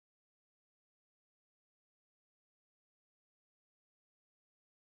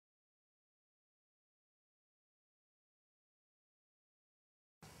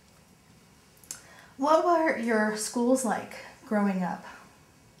What were your schools like growing up?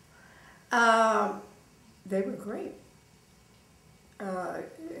 They were great.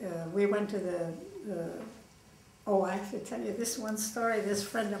 We went to oh, I have to tell you this one story. This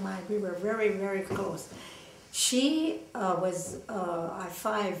friend of mine, we were very, very close. She was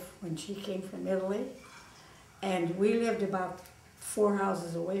I-5 when she came from Italy, and we lived about 4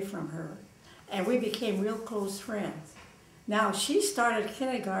 houses away from her, and we became real close friends. Now, she started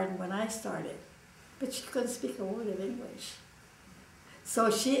kindergarten when I started, but she couldn't speak a word of English. So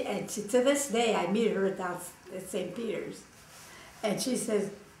to this day, I meet her at St. Peter's, and she says,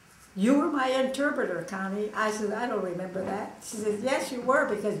 "You were my interpreter, Connie." I said, "I don't remember that." She says, "Yes, you were,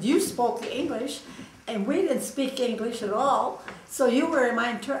 because you spoke English, and we didn't speak English at all. So you were my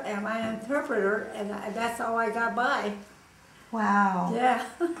interpreter, and that's how I got by." Wow. Yeah.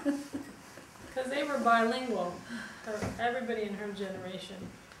 Because they were bilingual, everybody in her generation.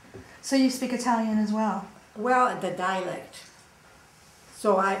 So you speak Italian as well? Well, the dialect.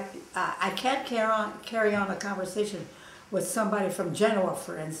 So I can't carry on a conversation with somebody from Genoa,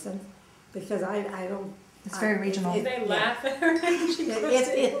 for instance, because I don't. It's very regional. They laugh at her.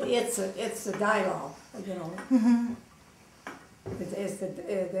 It's a dialogue, you know. Mm-hmm.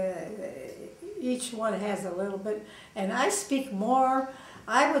 Each one has a little bit, and I speak more.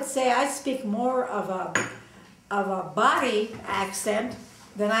 I would say I speak more of a body accent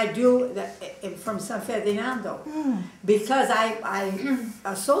than I do from San Ferdinando, because I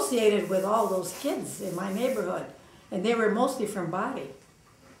associated with all those kids in my neighborhood, and they were mostly from Bari.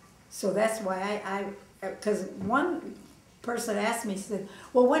 So that's why because one person asked me, said,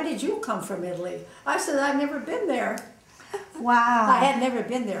 "Well, when did you come from Italy?" I said, "I've never been there." Wow. I had never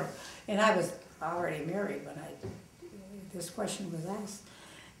been there, and I was already married when this question was asked,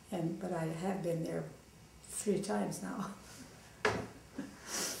 but I have been there 3 times now.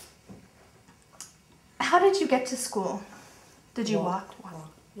 How did you get to school? Did you walk?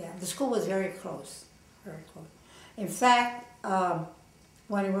 Yeah, the school was very close, very close. In fact,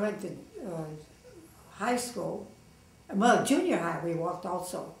 when we went to high school, well, junior high, we walked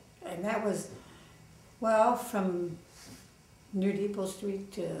also, and that was, well, from New Depot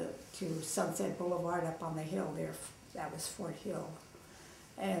Street to Sunset Boulevard up on the hill there. That was Fort Hill,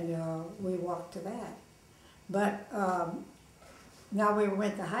 and we walked to that. But now we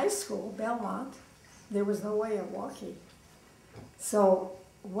went to high school, Belmont. There was no way of walking. So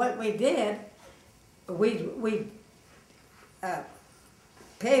what we did, we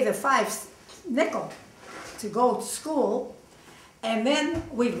pay the 5 nickel to go to school, and then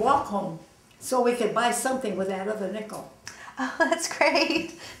we'd walk home so we could buy something with that other nickel. Oh, that's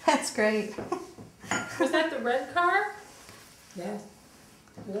great. That's great. Was that the red car? Yes,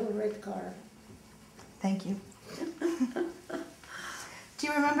 a little red car. Thank you. Do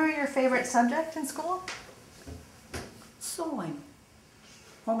you remember your favorite subject in school? Sewing.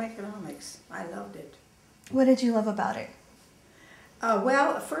 Home economics. I loved it. What did you love about it?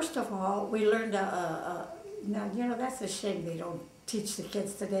 Well, first of all, we learned, now, you know, that's a shame they don't teach the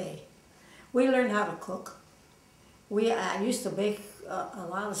kids today. We learned how to cook. I used to bake a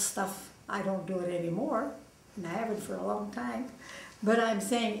lot of stuff. I don't do it anymore, and I haven't for a long time. But I'm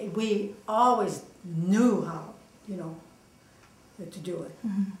saying we always knew how, you know, to do it.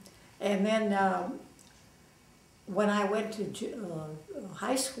 Mm-hmm. And then when I went to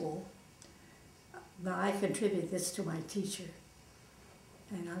high school, now I contribute this to my teacher,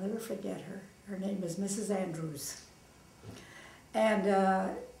 and I'll never forget her. Her name is Mrs. Andrews. And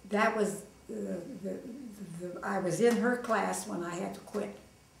that was, I was in her class when I had to quit,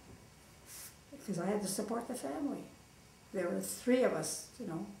 because I had to support the family. There were 3 of us, you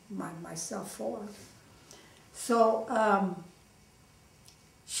know, myself 4. So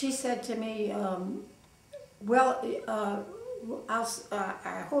she said to me, well,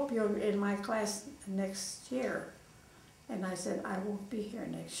 I hope you're in my class next year. And I said, I won't be here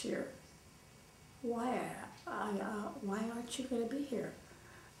next year. Why? Why aren't you going to be here?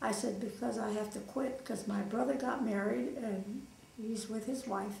 I said, because I have to quit, because my brother got married and he's with his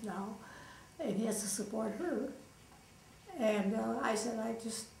wife now, and he has to support her. And I said, I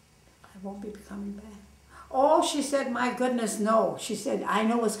won't be coming back. Oh, she said, my goodness, no. She said, I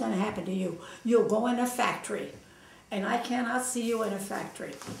know what's going to happen to you. You'll go in a factory, and I cannot see you in a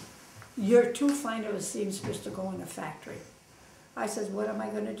factory. You're too fine of a seamstress to go in a factory. I said, what am I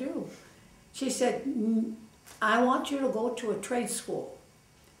going to do? She said, I want you to go to a trade school.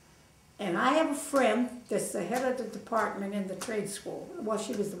 And I have a friend that's the head of the department in the trade school. Well,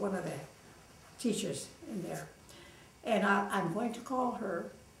 she was one of the teachers in there. And I'm going to call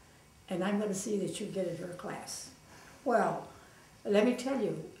her, and I'm going to see that you get in her class. Well, let me tell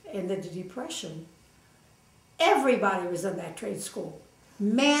you, in the Depression, everybody was in that trade school.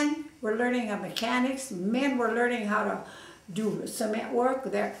 Men were learning how mechanics. Men were learning how to do cement work.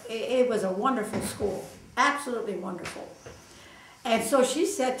 It was a wonderful school, absolutely wonderful. And so she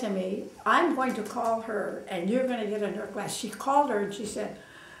said to me, I'm going to call her and you're going to get in her class. She called her and she said,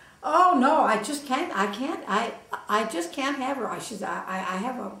 oh no, I just can't, I just can't have her. She said, I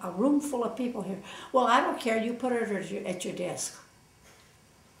have a room full of people here. Well, I don't care, you put her at your desk.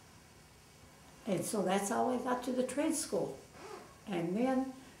 And so that's how I got to the trade school. And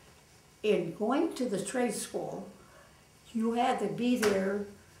then in going to the trade school, you had to be there,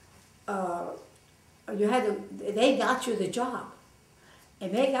 they got you the job.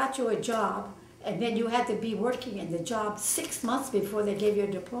 And they got you a job, and then you had to be working in the job 6 months before they gave you a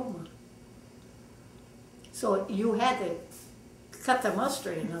diploma. So you had to cut the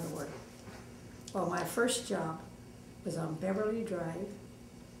mustard, in other words. Well, my first job was on Beverly Drive,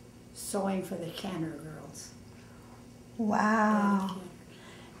 sewing for the Canner girls. Wow.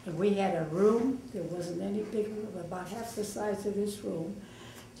 And we had a room, there wasn't any big room, about half the size of this room,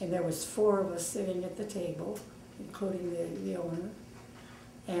 and there was 4 of us sitting at the table, including the owner.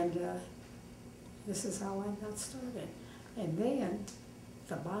 And this is how I got started. And then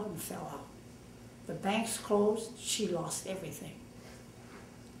the bottom fell out. The banks closed, she lost everything.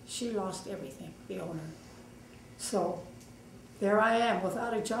 She lost everything, the owner. So there I am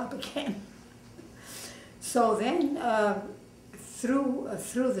without a job again. So then through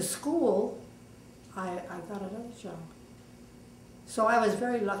the school, I got another job. So I was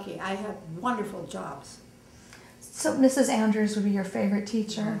very lucky. I had wonderful jobs. So Mrs. Andrews would be your favorite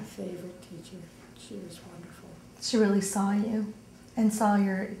teacher? My favorite teacher. She was wonderful. She really saw you and saw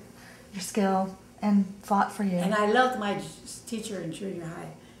your skill and fought for you. And I loved my teacher in junior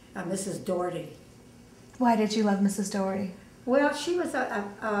high, Mrs. Doherty. Why did you love Mrs. Doherty? Well, she was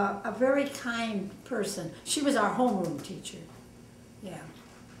a very kind person. She was our homeroom teacher. Yeah.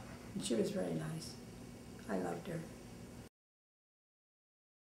 And she was very nice. I loved her.